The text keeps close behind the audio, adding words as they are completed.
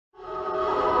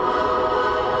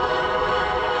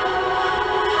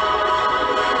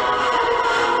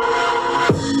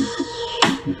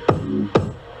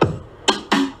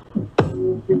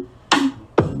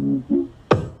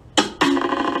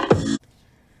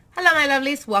Hello my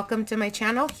lovelies, welcome to my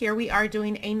channel. Here we are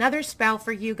doing another spell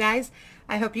for you guys.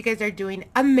 I hope you guys are doing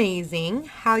amazing.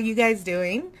 How you guys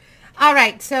doing?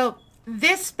 Alright, so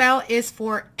this spell is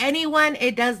for anyone.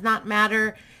 It does not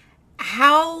matter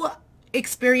how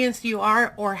experienced you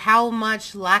are or how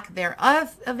much lack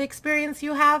thereof of experience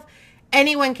you have.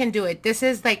 Anyone can do it. This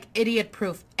is like idiot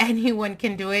proof. Anyone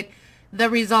can do it. The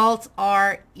results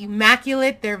are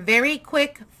immaculate. They're very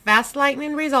quick, fast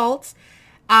lightning results.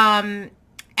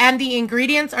 And the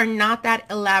ingredients are not that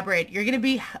elaborate. You're going to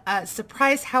be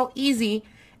surprised how easy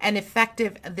and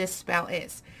effective this spell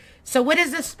is. So what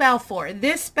is this spell for?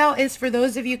 This spell is for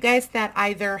those of you guys that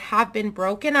either have been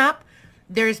broken up,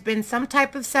 there's been some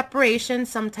type of separation,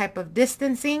 some type of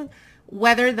distancing,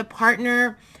 whether the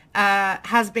partner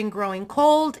has been growing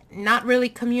cold, not really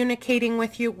communicating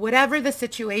with you, whatever the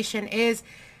situation is,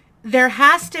 there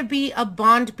has to be a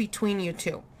bond between you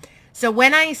two. So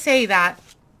when I say that,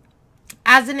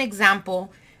 as an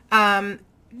example,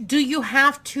 do you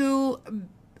have to,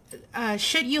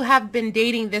 should you have been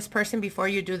dating this person before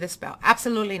you do this spell?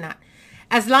 Absolutely not.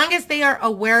 As long as they are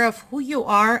aware of who you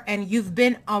are and you've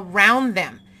been around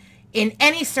them in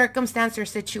any circumstance or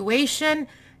situation,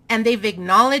 and they've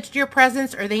acknowledged your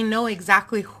presence or they know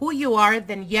exactly who you are,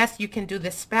 then yes, you can do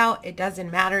this spell. It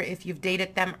doesn't matter if you've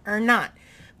dated them or not.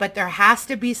 But there has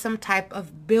to be some type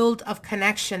of build of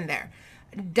connection there.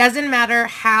 It doesn't matter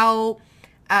how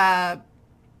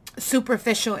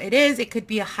superficial it is. It could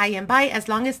be a high and by, as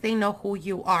long as they know who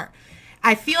you are.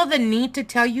 I feel the need to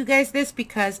tell you guys this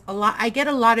because I get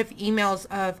a lot of emails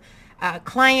of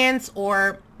clients,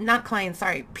 or not clients,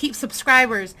 sorry,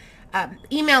 subscribers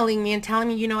emailing me and telling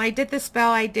me, you know, I did this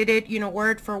spell, I did it, you know,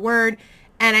 word for word,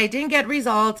 and I didn't get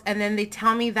results. And then they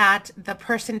tell me that the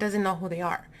person doesn't know who they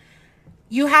are.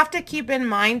 You have to keep in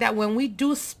mind that when we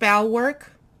do spell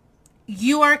work,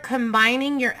 you are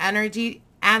combining your energy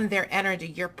and their energy.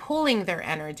 You're pulling their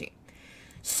energy.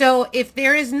 So if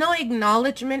there is no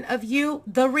acknowledgement of you,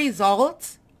 the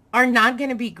results are not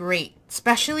going to be great,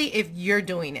 especially if you're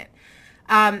doing it.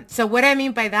 So what I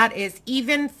mean by that is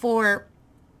even for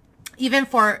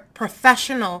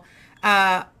professional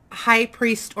high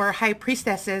priest or high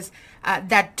priestesses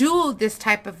that do this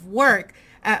type of work,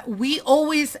 we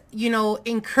always, you know,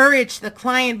 encourage the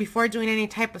client before doing any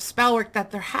type of spell work that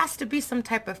there has to be some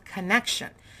type of connection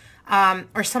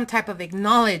or some type of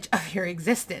acknowledge of your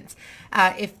existence.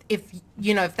 If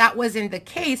you know, if that wasn't the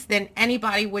case, then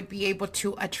anybody would be able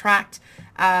to attract,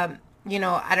 you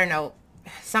know, I don't know,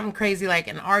 something crazy like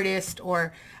an artist,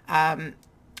 or I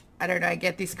don't know, I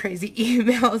get these crazy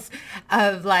emails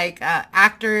of like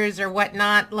actors or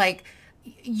whatnot. Like,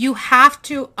 you have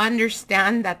to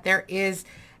understand that there is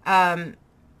in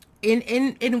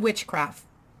witchcraft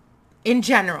in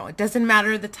general, it doesn't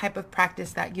matter the type of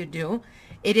practice that you do,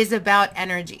 it is about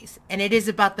energies, and it is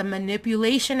about the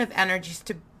manipulation of energies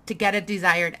to get a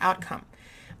desired outcome.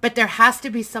 But there has to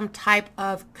be some type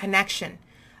of connection.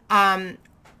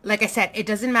 Like I said, it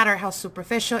doesn't matter how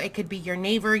superficial. It could be your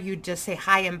neighbor, you just say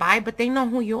hi and bye, but they know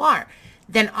who you are.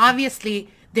 Then obviously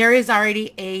there is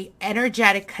already a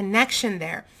energetic connection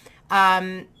there,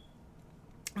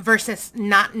 versus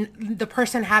not the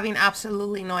person having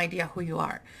absolutely no idea who you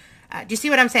are. Do you see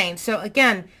what I'm saying? So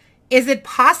again, is it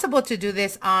possible to do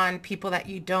this on people that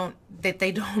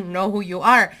they don't know who you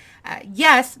are?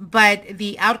 Yes, but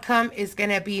the outcome is going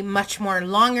to be much more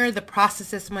longer. The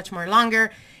process is much more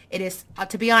longer. It is,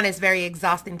 to be honest, very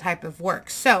exhausting type of work.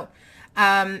 So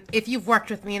if you've worked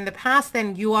with me in the past,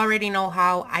 then you already know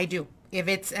how I do. If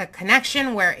it's a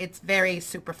connection where it's very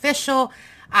superficial,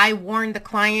 I warn the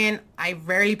client. I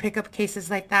rarely pick up cases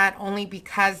like that, only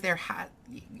because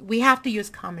we have to use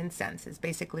common sense is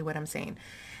basically what I'm saying.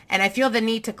 And I feel the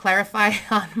need to clarify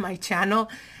on my channel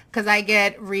because I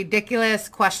get ridiculous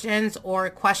questions, or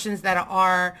questions that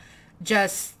are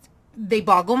just, they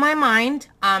boggle my mind.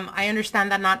 I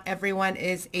understand that not everyone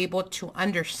is able to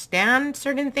understand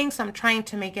certain things, so I'm trying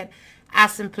to make it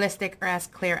as simplistic or as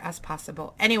clear as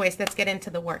possible. Anyways, let's get into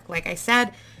the work. Like I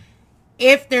said,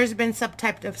 if there's been some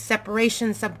type of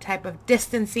separation, some type of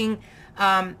distancing,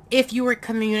 if you were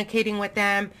communicating with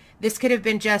them, this could have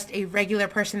been just a regular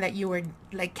person that you were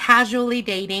like casually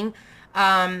dating,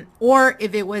 or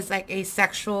if it was like a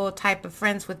sexual type of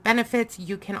friends with benefits,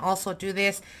 you can also do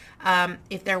this.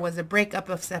 If there was a breakup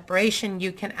of separation,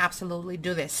 you can absolutely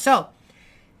do this. So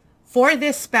for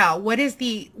this spell, what does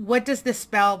the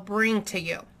spell bring to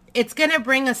you? It's going to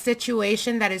bring a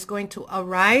situation that is going to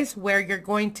arise where you're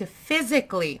going to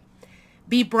physically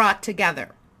be brought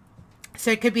together.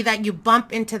 So it could be that you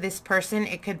bump into this person.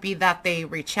 It could be that they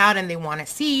reach out and they want to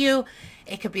see you.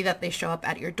 It could be that they show up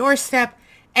at your doorstep,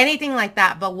 anything like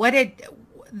that. But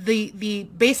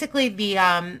basically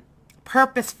the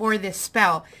purpose for this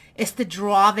spell is to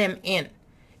draw them in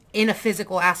a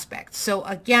physical aspect. So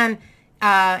again,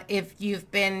 if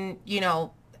you've been,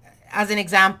 as an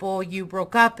example, you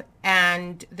broke up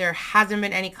and there hasn't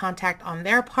been any contact on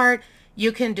their part,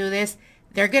 you can do this.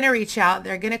 They're going to reach out,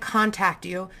 they're going to contact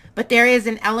you, but there is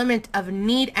an element of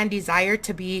need and desire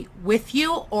to be with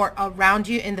you or around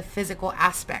you in the physical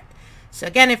aspect. So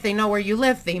again, if they know where you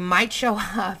live, they might show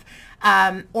up,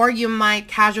 or you might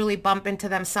casually bump into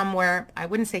them somewhere. I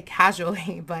wouldn't say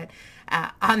casually, but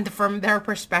from their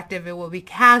perspective, it will be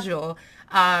casual.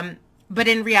 But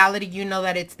in reality, you know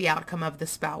that it's the outcome of the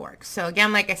spell work. So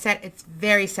again, like I said, it's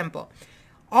very simple.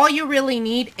 All you really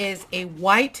need is a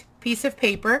white piece of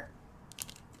paper,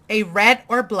 a red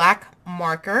or black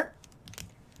marker,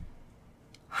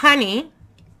 honey,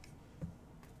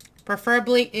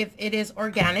 preferably if it is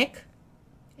organic.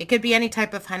 It could be any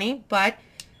type of honey, but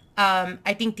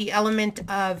I think the element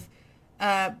of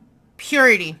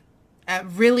purity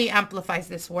really amplifies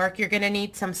this work. You're going to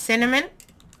need some cinnamon,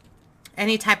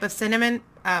 any type of cinnamon,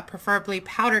 preferably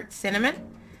powdered cinnamon,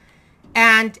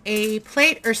 and a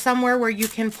plate or somewhere where you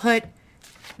can put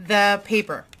the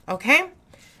paper, okay?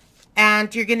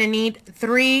 And you're going to need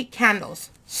 3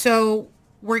 candles. So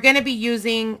we're going to be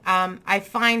using, I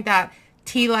find that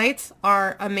tea lights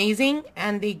are amazing,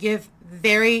 and they give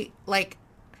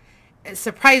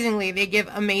surprisingly, they give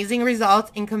amazing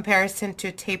results in comparison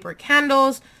to taper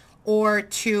candles or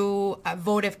to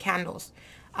votive candles.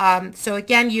 So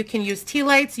again, you can use tea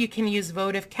lights, you can use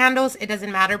votive candles, it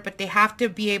doesn't matter, but they have to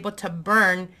be able to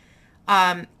burn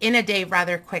in a day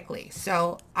rather quickly.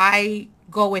 So I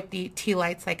go with the tea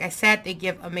lights. Like I said, they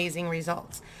give amazing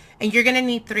results. And you're going to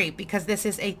need 3 because this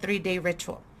is a 3-day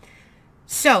ritual.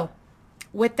 So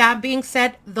with that being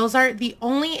said, those are the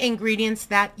only ingredients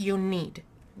that you need.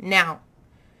 Now,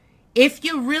 if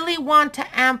you really want to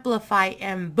amplify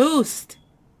and boost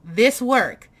this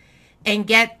work and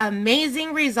get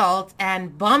amazing results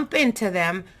and bump into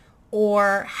them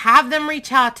or have them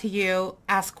reach out to you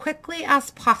as quickly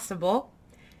as possible,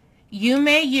 you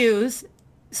may use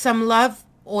some love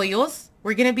oils.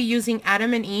 We're going to be using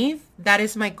Adam and Eve. That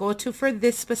is my go-to for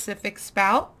this specific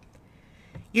spell.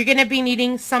 You're going to be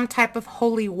needing some type of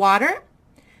holy water.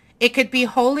 It could be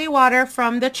holy water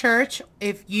from the church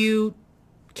if you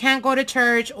can't go to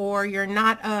church or you're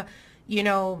not a,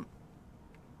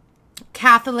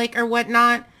 Catholic or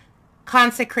whatnot.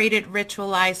 Consecrated,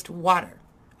 ritualized water.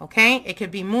 Okay? It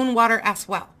could be moon water as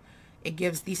well. It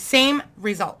gives the same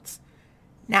results.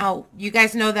 Now, you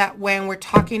guys know that when we're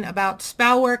talking about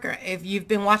spell work, or if you've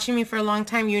been watching me for a long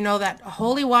time, you know that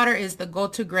holy water is the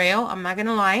go-to grail. I'm not going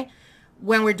to lie.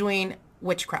 When we're doing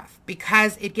witchcraft,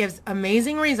 because it gives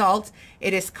amazing results.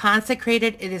 It is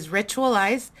consecrated. It is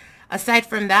ritualized. Aside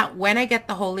from that, when I get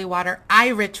the holy water, I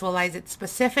ritualize it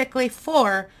specifically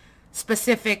for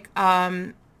specific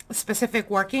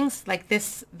workings. Like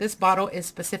this bottle is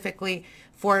specifically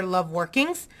for love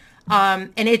workings.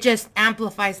 And it just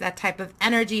amplifies that type of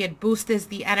energy. It boosts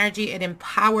the energy. It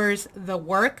empowers the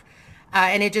work.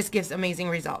 And it just gives amazing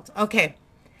results. Okay.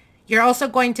 You're also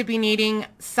going to be needing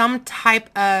some type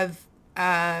of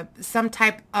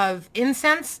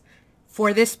incense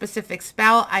for this specific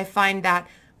spell. I find that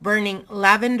burning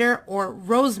lavender or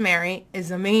rosemary is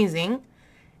amazing,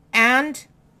 and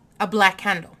a black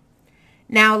candle.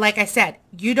 Now, like I said,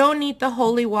 you don't need the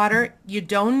holy water. You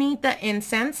don't need the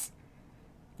incense.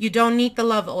 You don't need the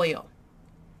love oil.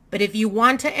 But if you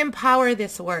want to empower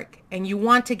this work and you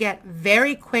want to get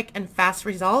very quick and fast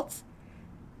results,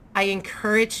 I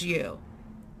encourage you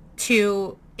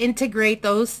to integrate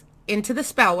those into the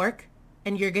spell work,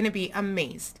 and you're going to be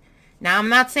amazed. Now, I'm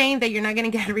not saying that you're not going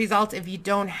to get results if you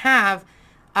don't have,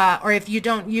 or if you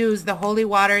don't use the holy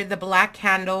water, the black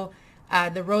candle,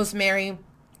 the rosemary,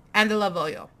 and the love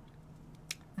oil.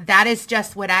 That is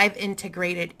just what I've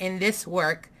integrated in this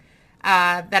work,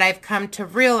 that I've come to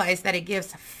realize that it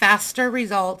gives faster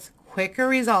results, quicker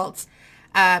results.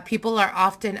 People are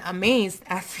often amazed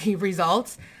at the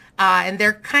results. And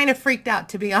they're kind of freaked out,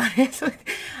 to be honest.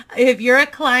 If you're a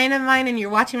client of mine and you're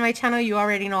watching my channel, you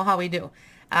already know how we do.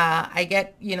 I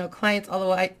get, clients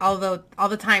all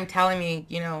the time telling me,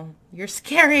 you're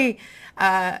scary.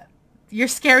 You're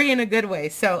scary in a good way.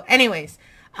 So anyways,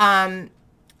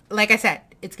 like I said,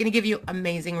 it's going to give you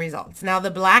amazing results. Now,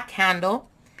 the black candle,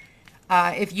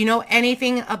 if you know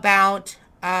anything about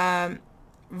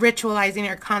ritualizing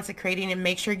or consecrating, and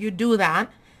make sure you do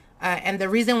that. And the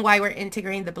reason why we're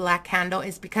integrating the black candle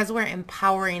is because we're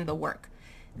empowering the work.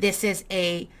 This is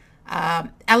a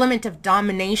element of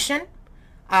domination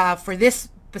for this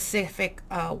specific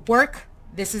work.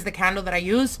 this is the candle that I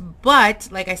use. But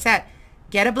like I said,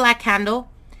 get a black candle.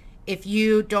 If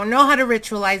you don't know how to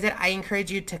ritualize it, I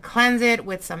encourage you to cleanse it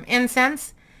with some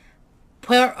incense.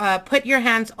 Put your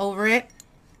hands over it.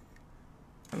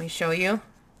 Let me show you.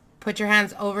 Put your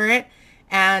hands over it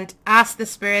and ask the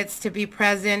spirits to be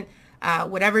present,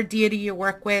 whatever deity you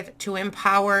work with, to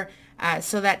empower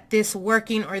so that this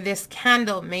working or this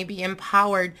candle may be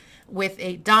empowered with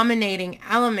a dominating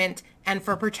element and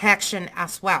for protection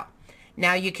as well.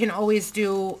 Now you can always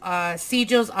do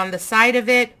sigils on the side of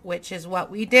it, which is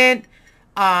what we did.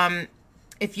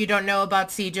 If you don't know about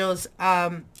sigils,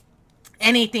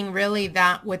 anything really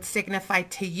that would signify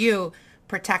to you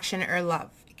protection or love.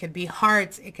 It could be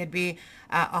hearts. It could be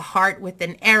a heart with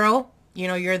an arrow. You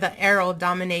know, you're the arrow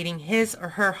dominating his or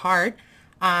her heart.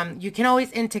 You can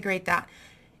always integrate that.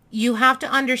 You have to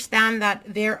understand that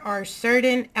there are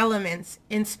certain elements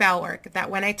in spell work that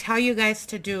when I tell you guys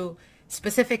to do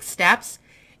specific steps,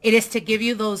 it is to give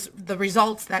you the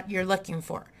results that you're looking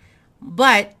for.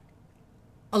 But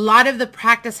a lot of the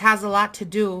practice has a lot to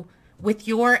do with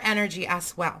your energy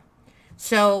as well.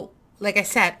 So like I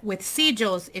said, with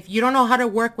sigils, if you don't know how to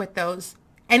work with those,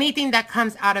 anything that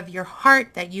comes out of your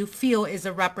heart that you feel is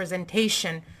a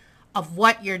representation of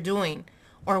what you're doing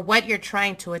or what you're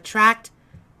trying to attract,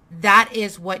 that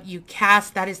is what you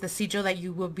cast. That is the sigil that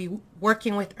you will be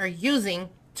working with or using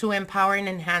to empower and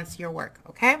enhance your work.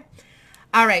 Okay.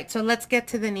 All right. So let's get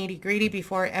to the nitty gritty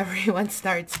before everyone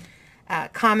starts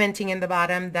commenting in the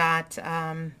bottom that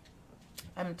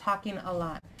I'm talking a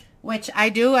lot, which I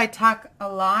do. I talk a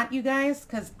lot, you guys,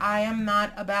 because I am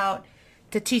not about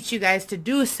to teach you guys to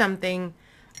do something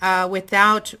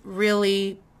without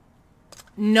really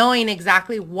knowing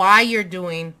exactly why you're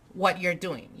doing what you're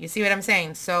doing. You see what I'm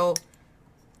saying? So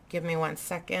give me 1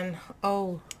 second.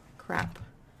 Oh, crap.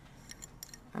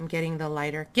 I'm getting the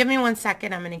lighter. Give me 1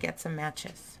 second. I'm going to get some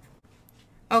matches.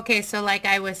 Okay, so like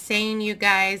I was saying, you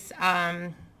guys, yeah,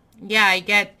 I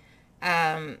get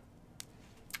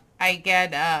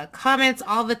comments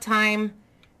all the time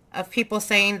of people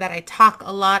saying that I talk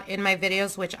a lot in my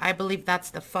videos, which I believe that's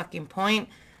the fucking point.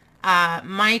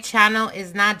 My channel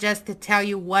is not just to tell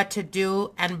you what to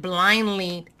do and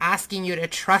blindly asking you to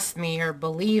trust me or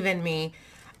believe in me.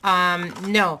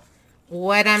 No,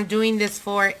 what I'm doing this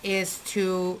for is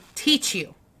to teach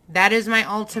you. That is my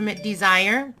ultimate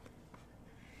desire.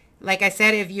 Like I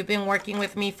said, if you've been working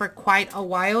with me for quite a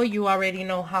while, you already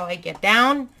know how I get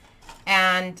down.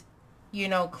 And, you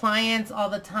know, clients all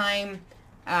the time.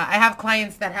 I have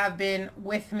clients that have been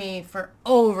with me for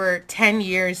over 10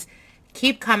 years,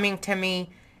 keep coming to me.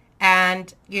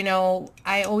 And, you know,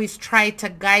 I always try to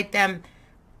guide them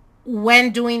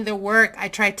when doing the work. I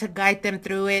try to guide them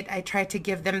through it. I try to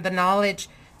give them the knowledge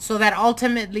so that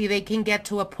ultimately they can get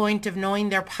to a point of knowing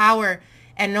their power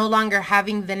and no longer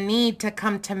having the need to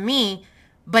come to me,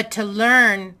 but to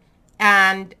learn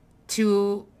and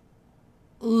to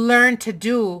learn to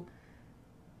do,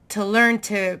 to learn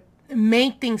to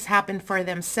make things happen for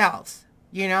themselves,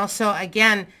 you know? So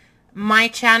again, my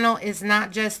channel is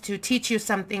not just to teach you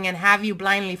something and have you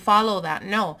blindly follow that.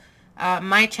 No,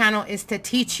 my channel is to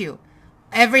teach you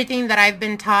everything that I've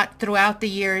been taught throughout the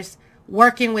years,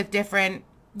 working with different,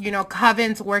 you know,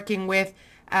 covens, working with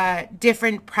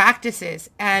different practices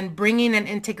and bringing and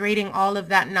integrating all of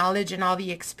that knowledge and all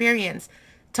the experience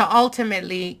to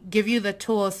ultimately give you the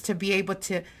tools to be able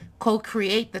to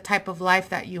co-create the type of life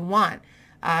that you want.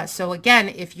 So again,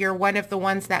 if you're one of the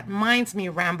ones that minds me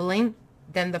rambling,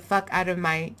 then the fuck out of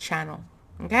my channel.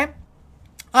 Okay.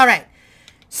 All right.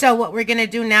 So what we're going to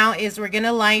do now is we're going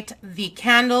to light the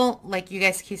candle. Like you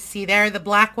guys can see there, the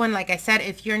black one. Like I said,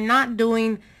 if you're not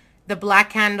doing the black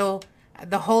candle,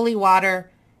 the holy water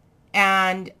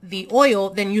and the oil,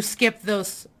 then you skip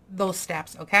those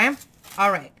steps. Okay.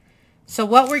 All right. So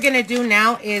what we're going to do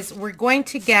now is we're going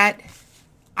to get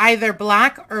either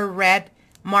black or red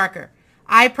marker.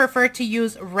 I prefer to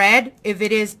use red if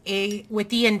it is with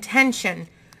the intention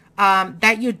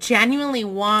that you genuinely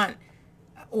want,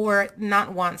 or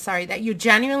not want, sorry, that you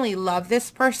genuinely love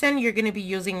this person. You're going to be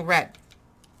using red.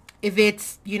 If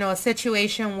it's, you know, a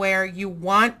situation where you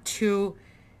want to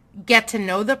get to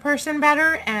know the person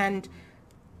better and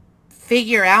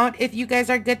figure out if you guys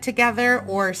are good together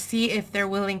or see if they're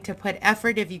willing to put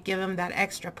effort, if you give them that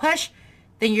extra push,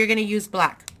 then you're going to use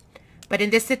black. But in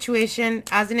this situation,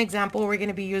 as an example, we're going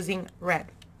to be using red.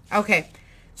 Okay,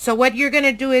 so what you're going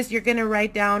to do is you're going to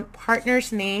write down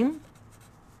partner's name,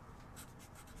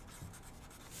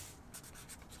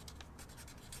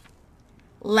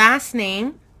 last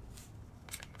name,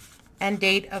 and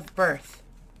date of birth.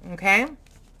 Okay?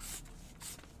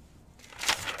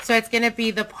 So So it's going to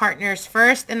be the partner's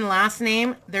first and last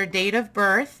name, their date of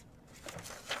birth.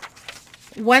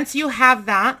 Once you have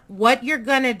that, what you're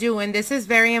going to do, and this is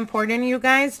very important, you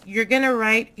guys, you're going to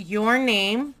write your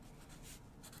name,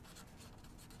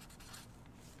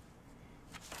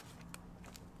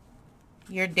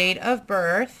 your date of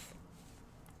birth,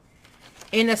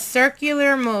 in a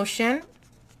circular motion,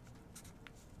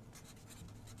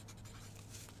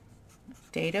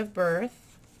 date of birth,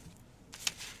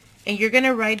 and you're going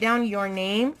to write down your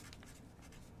name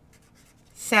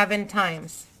 7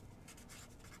 times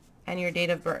and your date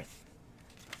of birth.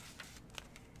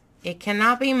 It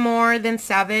cannot be more than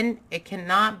 7. It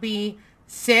cannot be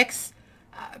 6.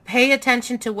 Pay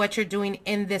attention to what you're doing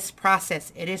in this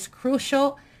process. It is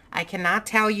crucial. I cannot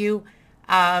tell you,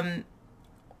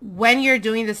 when you're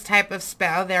doing this type of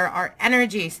spell, there are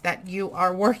energies that you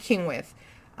are working with.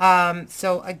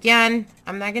 So again,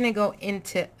 I'm not going to go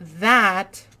into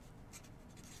that,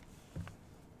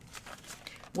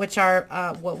 which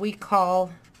are what we call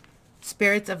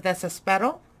spirits of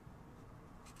desespero.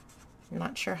 I'm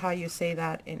not sure how you say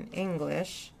that in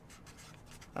English.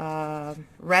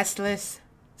 Restless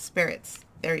spirits.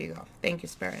 There you go. Thank you,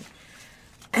 Spirit.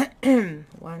 1,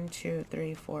 2,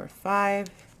 3, 4, 5,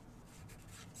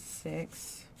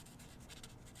 6,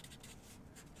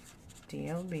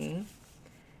 DOB,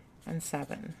 and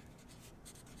 7.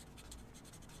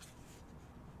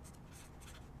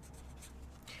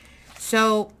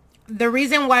 So the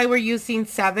reason why we're using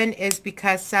 7 is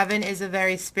because 7 is a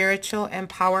very spiritual and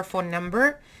powerful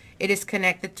number. It is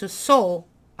connected to soul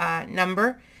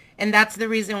number, and that's the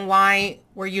reason why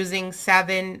we're using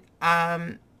 7,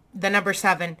 the number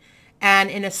 7, and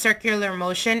in a circular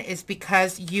motion is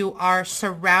because you are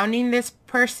surrounding this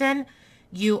person,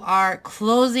 you are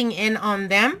closing in on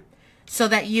them so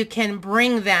that you can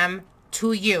bring them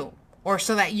to you, or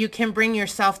so that you can bring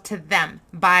yourself to them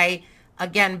by,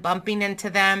 again, bumping into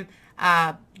them,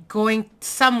 going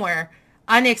somewhere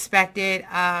unexpected,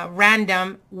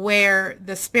 random, where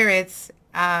the spirits,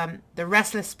 the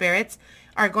restless spirits,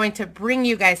 are going to bring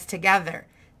you guys together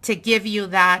to give you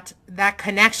that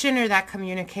connection or that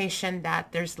communication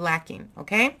that there's lacking.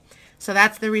 Okay, so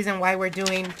that's the reason why we're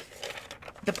doing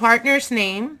the partner's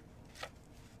name,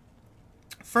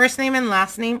 first name and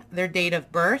last name, their date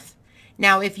of birth.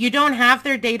 Now, if you don't have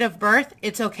their date of birth,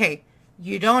 it's okay.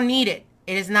 You don't need it.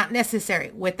 It is not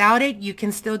necessary. Without it, you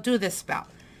can still do this spell.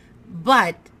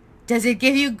 But does it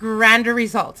give you grander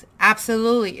results?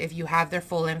 Absolutely, if you have their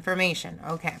full information.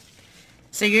 Okay.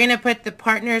 So you're going to put the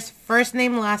partner's first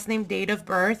name, last name, date of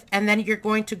birth, and then you're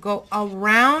going to go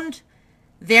around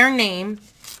their name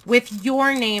with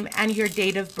your name and your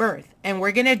date of birth. And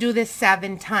we're going to do this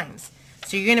 7 times.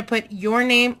 So you're going to put your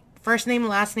name, first name,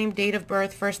 last name, date of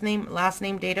birth, first name, last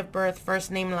name, date of birth, first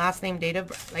name, last name, date of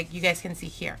birth, like you guys can see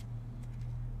here.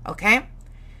 Okay?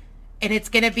 And it's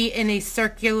going to be in a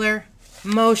circular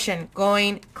motion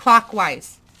going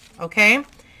clockwise. Okay?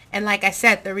 And like I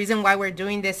said, the reason why we're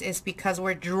doing this is because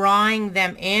we're drawing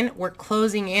them in. We're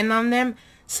closing in on them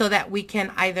so that we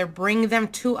can either bring them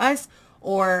to us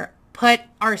or put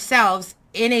ourselves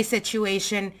in a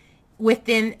situation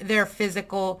within their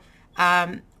physical,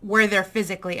 where they're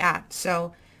physically at.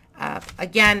 So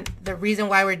again, the reason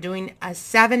why we're doing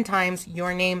 7 times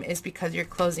your name is because you're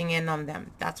closing in on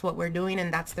them. That's what we're doing,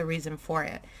 and that's the reason for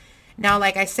it. Now,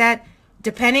 like I said,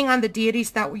 depending on the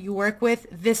deities that you work with,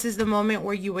 this is the moment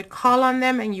where you would call on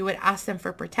them and you would ask them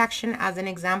for protection. As an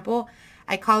example,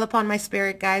 I call upon my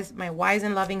spirit guides, my wise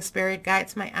and loving spirit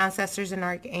guides, my ancestors and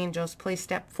archangels. Please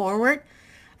step forward.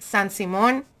 San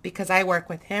Simon, because I work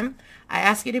with him, I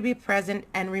ask you to be present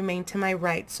and remain to my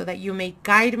right so that you may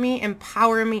guide me,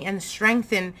 empower me, and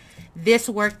strengthen this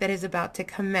work that is about to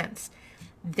commence.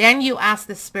 Then you ask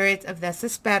the spirits of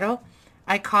Desespero.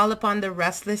 I call upon the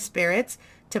restless spirits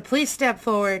to please step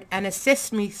forward and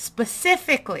assist me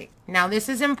specifically. Now, this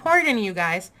is important, you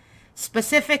guys,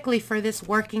 specifically for this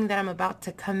working that I'm about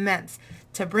to commence,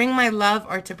 to bring my love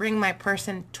or to bring my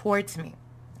person towards me.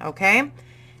 Okay?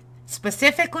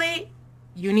 Specifically,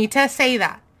 you need to say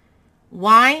that.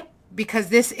 Why? Because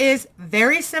this is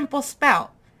very simple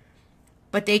spell,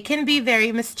 but they can be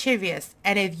very mischievous.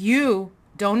 And if you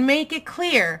don't make it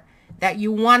clear that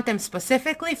you want them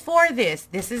specifically for this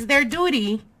is their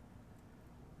duty,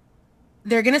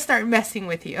 they're going to start messing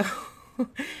with you.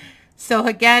 So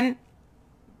again,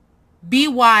 be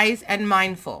wise and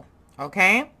mindful,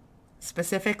 okay?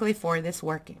 Specifically for this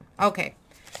working. Okay.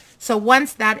 So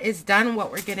once that is done,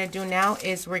 what we're going to do now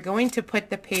is we're going to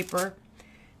put the paper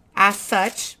as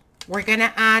such. We're going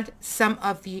to add some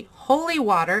of the holy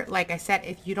water. Like I said,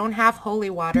 if you don't have holy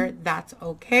water, that's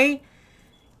okay.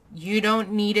 You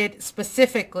don't need it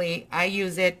specifically. I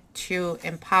use it to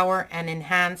empower and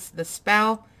enhance the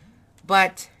spell,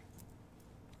 but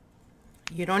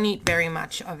you don't need very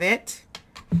much of it.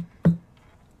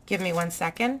 Give me 1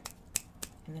 second.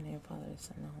 And then I apologize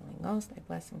to the Holy Ghost. I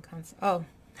bless and consecrate. Oh,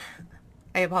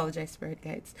 I apologize, spirit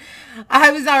guides.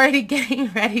 I was already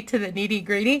getting ready to the nitty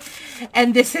gritty,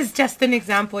 and this is just an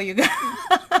example, you guys.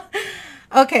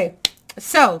 Okay,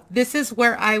 so this is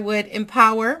where I would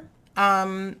empower.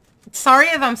 Sorry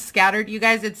if I'm scattered, you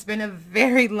guys. It's been a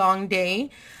very long day.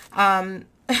 I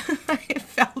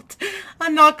felt a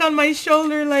knock on my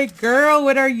shoulder like, girl,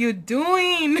 what are you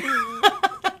doing?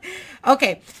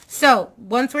 Okay, so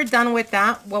once we're done with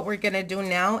that, what we're going to do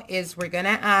now is we're going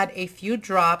to add a few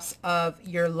drops of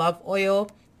your love oil,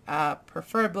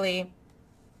 preferably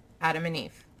Adam and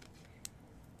Eve.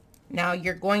 Now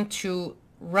you're going to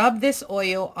rub this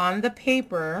oil on the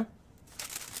paper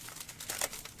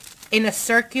in a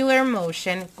circular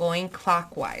motion going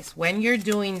clockwise. When you're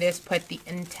doing this, put the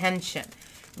intention.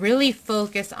 Really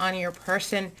focus on your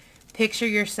person. Picture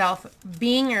yourself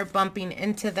being or bumping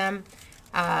into them.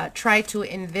 Try to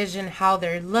envision how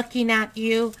they're looking at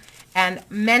you, and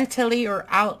mentally or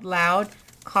out loud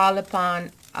call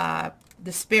upon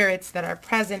the spirits that are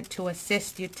present to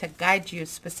assist you, to guide you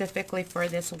specifically for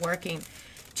this working,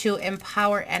 to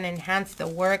empower and enhance the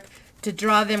work, to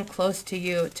draw them close to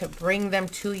you, to bring them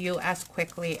to you as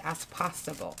quickly as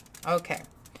possible. Okay.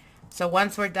 So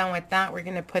once we're done with that, we're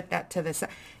going to put that to the side.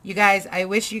 You guys, I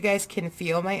wish you guys can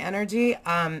feel my energy.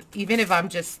 Even if I'm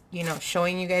just, you know,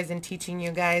 showing you guys and teaching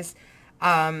you guys,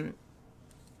 the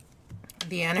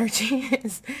energy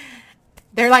is,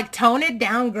 they're like, tone it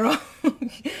down, girl.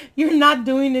 You're not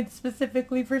doing it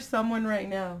specifically for someone right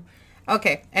now.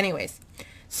 Okay, anyways.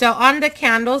 So on the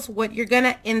candles, what you're going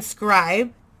to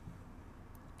inscribe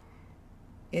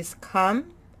is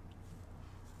come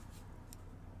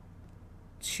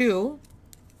to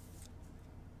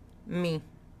me.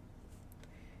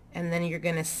 And then you're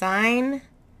going to sign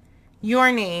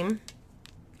your name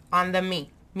on the me,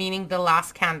 meaning the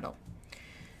last candle.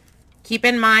 Keep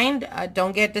in mind,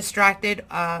 don't get distracted.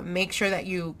 Make sure that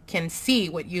you can see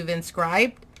what you've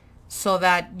inscribed so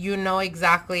that you know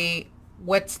exactly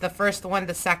what's the first one,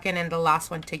 the second, and the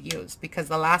last one to use, because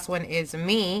the last one is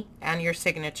me and your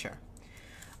signature.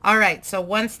 All right, so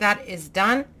once that is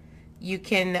done, you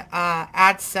can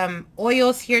add some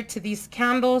oils here to these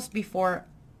candles before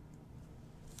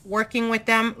working with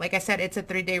them. Like I said, it's a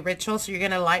 3-day ritual, so you're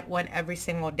going to light one every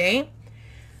single day.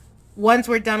 Once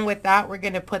we're done with that, we're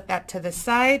going to put that to the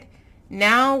side.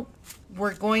 Now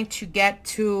we're going to get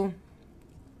to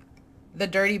the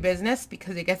dirty business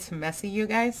because it gets messy, you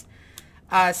guys.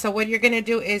 So what you're going to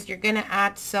do is you're going to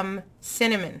add some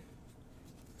cinnamon.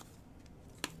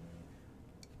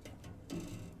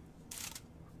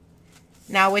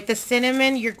 Now with the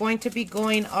cinnamon, you're going to be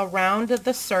going around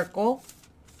the circle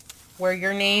where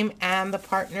your name and the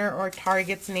partner or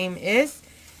target's name is.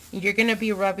 You're going to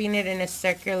be rubbing it in a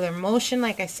circular motion.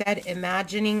 Like I said,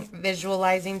 imagining,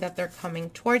 visualizing that they're coming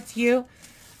towards you.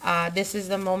 This is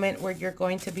the moment where you're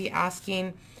going to be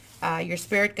asking your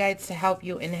spirit guides to help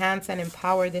you enhance and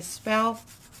empower this spell.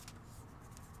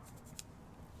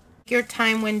 Take your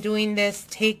time when doing this.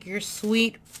 Take your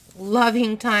sweet,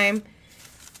 loving time.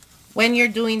 When you're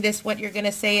doing this, what you're going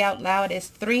to say out loud is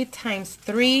 3 times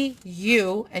 3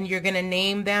 you, and you're going to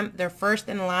name them, their first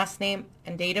and last name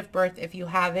and date of birth if you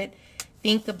have it.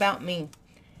 Think about me.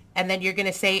 And then you're going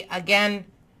to say again,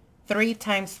 3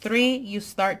 times 3, you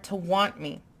start to want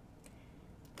me.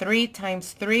 3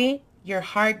 times 3, your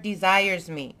heart desires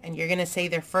me. And you're going to say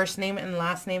their first name and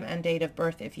last name and date of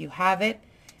birth if you have it.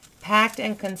 Pact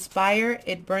and conspire,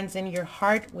 it burns in your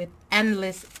heart with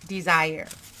endless desire.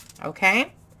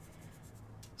 Okay?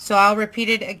 So I'll repeat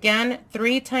it again,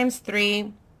 3 times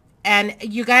 3. And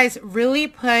you guys really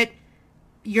put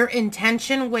your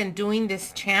intention when doing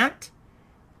this chant.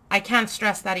 I can't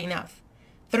stress that enough.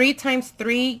 3 times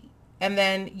 3, and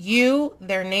then you,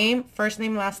 their name, first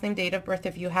name, last name, date of birth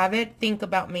if you have it. Think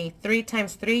about me. 3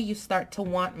 times 3, you start to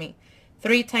want me.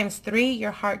 3 times 3,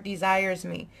 your heart desires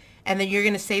me. And then you're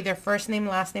going to say their first name,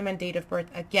 last name, and date of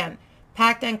birth again.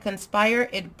 Pact and conspire,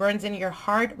 it burns in your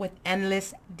heart with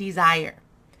endless desire.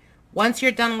 Once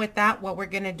you're done with that, what we're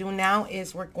going to do now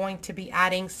is we're going to be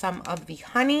adding some of the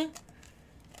honey.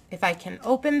 If I can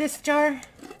open this jar.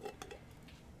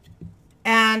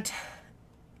 And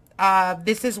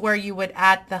this is where you would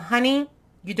add the honey.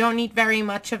 You don't need very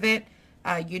much of it.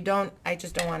 I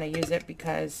just don't want to use it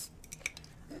because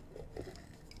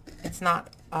it's not,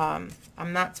 I'm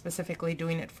not specifically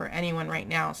doing it for anyone right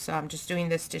now. So I'm just doing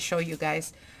this to show you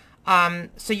guys.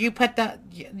 So you put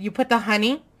the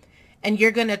honey. And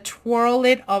you're going to twirl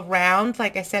it around,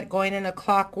 like I said, going in a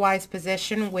clockwise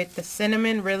position with the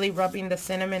cinnamon, really rubbing the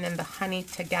cinnamon and the honey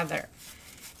together.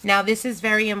 Now, this is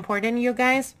very important, you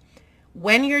guys.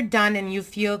 When you're done and you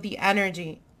feel the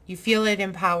energy, you feel it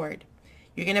empowered,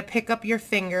 you're going to pick up your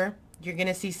finger. You're going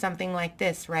to see something like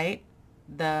this, right?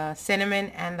 The cinnamon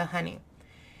and the honey.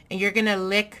 And you're going to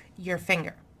lick your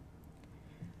finger.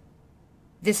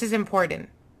 This is important.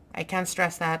 I can't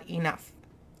stress that enough.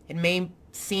 It may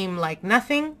seem like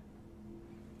nothing.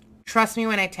 Trust me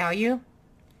when I tell you,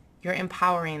 you're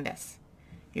empowering this.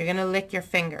 You're going to lick your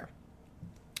finger.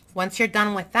 Once you're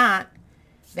done with that,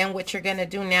 then what you're going to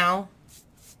do now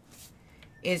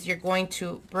is you're going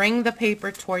to bring the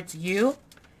paper towards you,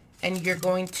 and you're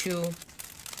going to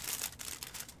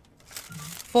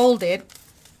fold it,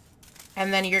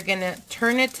 and then you're going to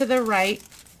turn it to the right,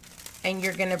 and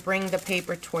you're going to bring the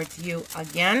paper towards you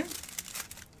again.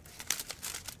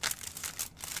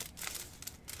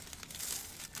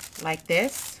 Like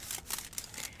this.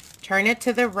 Turn it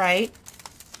to the right,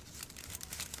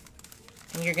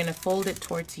 and you're going to fold it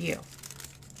towards you.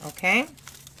 Okay?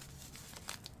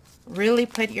 Really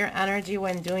put your energy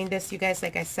when doing this, you guys.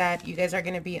 Like I said, you guys are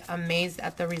going to be amazed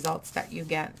at the results that you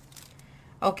get.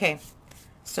 Okay,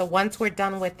 so once we're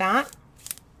done with that,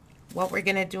 what we're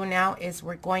going to do now is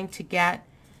we're going to get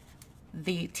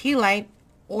the tea light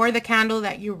or the candle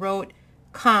that you wrote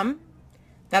come.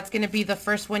 That's going to be the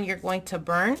first one you're going to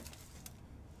burn.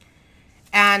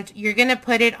 And you're going to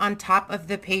put it on top of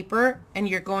the paper, and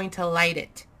you're going to light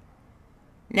it.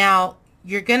 Now,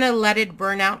 you're going to let it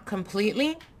burn out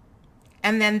completely.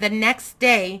 And then the next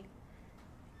day,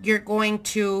 you're going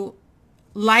to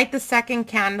light the second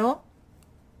candle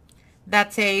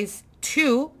that says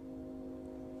 2.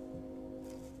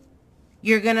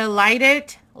 You're going to light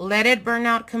it, let it burn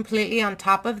out completely on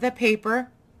top of the paper.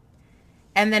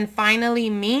 And then finally,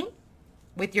 me,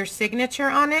 with your signature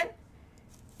on it,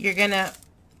 you're going to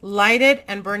light it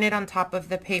and burn it on top of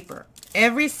the paper.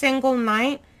 Every single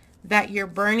night that you're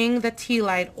burning the tea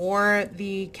light or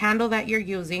the candle that you're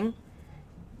using,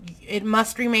 it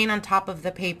must remain on top of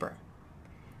the paper.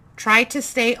 Try to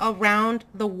stay around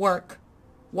the work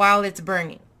while it's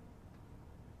burning.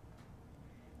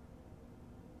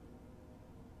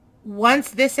 Once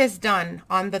this is done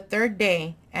on the 3rd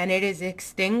day and it is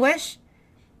extinguished,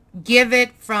 give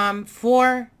it from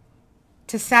 4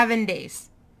 to 7 days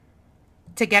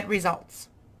to get results.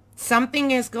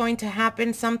 Something is going to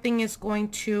happen. Something is going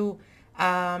to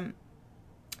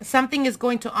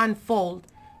unfold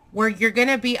where you're going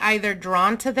to be either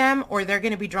drawn to them or they're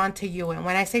going to be drawn to you. And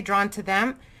when I say drawn to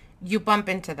them, you bump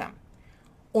into them.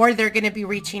 Or they're going to be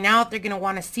reaching out. They're going to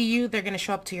want to see you. They're going to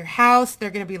show up to your house.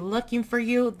 They're going to be looking for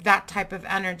you. That type of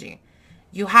energy.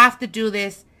 You have to do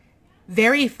this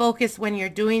very focused when you're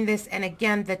doing this. And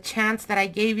again, the chants that I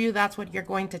gave you, that's what you're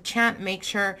going to chant. Make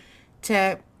sure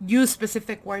to use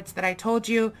specific words that I told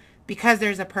you, because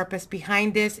there's a purpose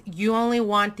behind this. You only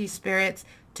want these spirits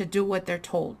to do what they're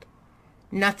told.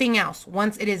 Nothing else.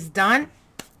 Once it is done,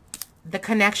 the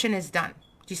connection is done.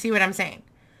 Do you see what I'm saying?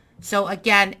 So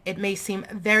again, it may seem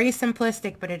very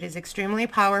simplistic, but it is extremely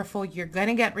powerful. You're going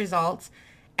to get results,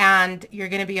 and you're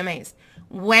going to be amazed.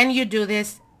 When you do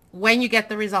this, when you get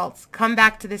the results, come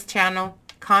back to this channel,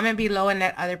 comment below, and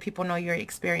let other people know your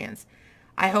experience.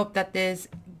 I hope that this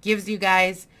gives you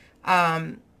guys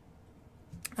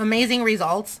amazing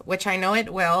results, which I know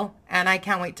it will, and I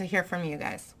can't wait to hear from you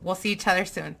guys. We'll see each other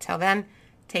soon. Till then,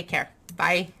 take care.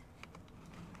 Bye.